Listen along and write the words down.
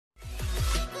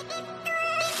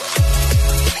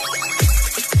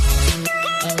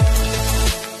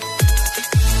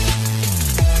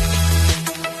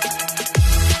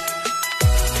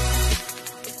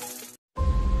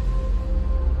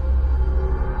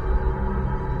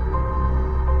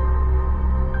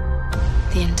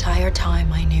The entire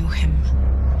time I knew him,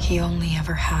 he only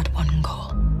ever had one goal.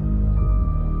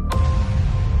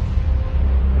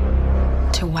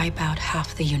 To wipe out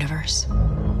half the universe.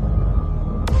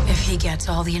 If he gets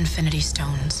all the Infinity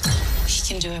Stones, he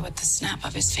can do it with the snap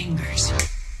of his fingers.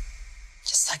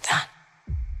 Just like that.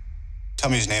 Tell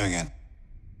me his name again.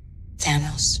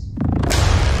 Thanos.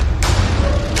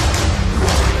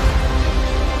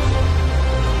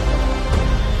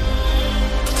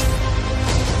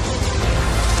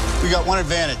 We got one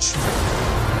advantage.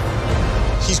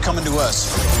 He's coming to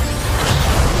us.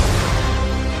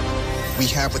 We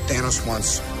have what Thanos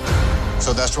wants.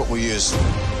 So that's what we use.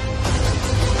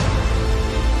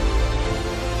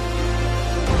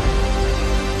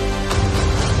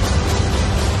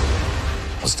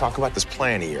 Let's talk about this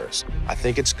plan of yours. I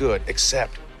think it's good,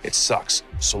 except it sucks.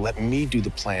 So let me do the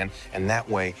plan, and that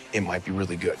way it might be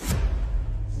really good.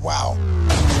 Wow.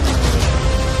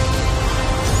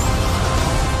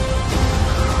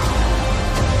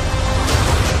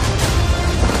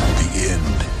 The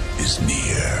end is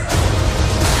near.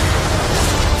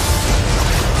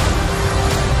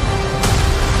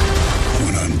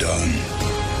 When I'm done,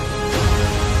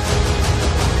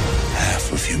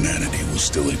 half of humanity will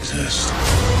still exist.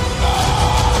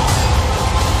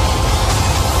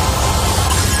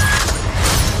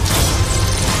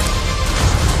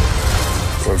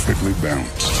 Perfectly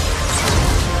balanced.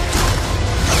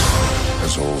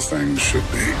 As all things should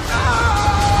be.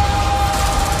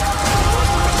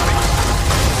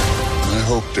 I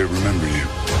hope they remember you.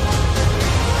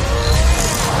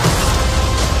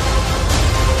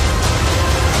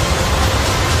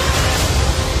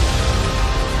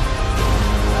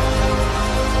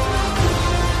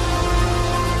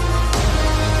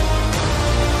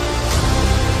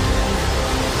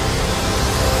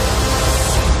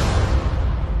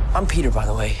 I'm Peter, by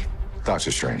the way.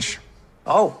 Doctor Strange.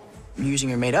 Oh, you're using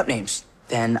your made-up names.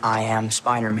 Then I am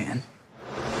Spider-Man.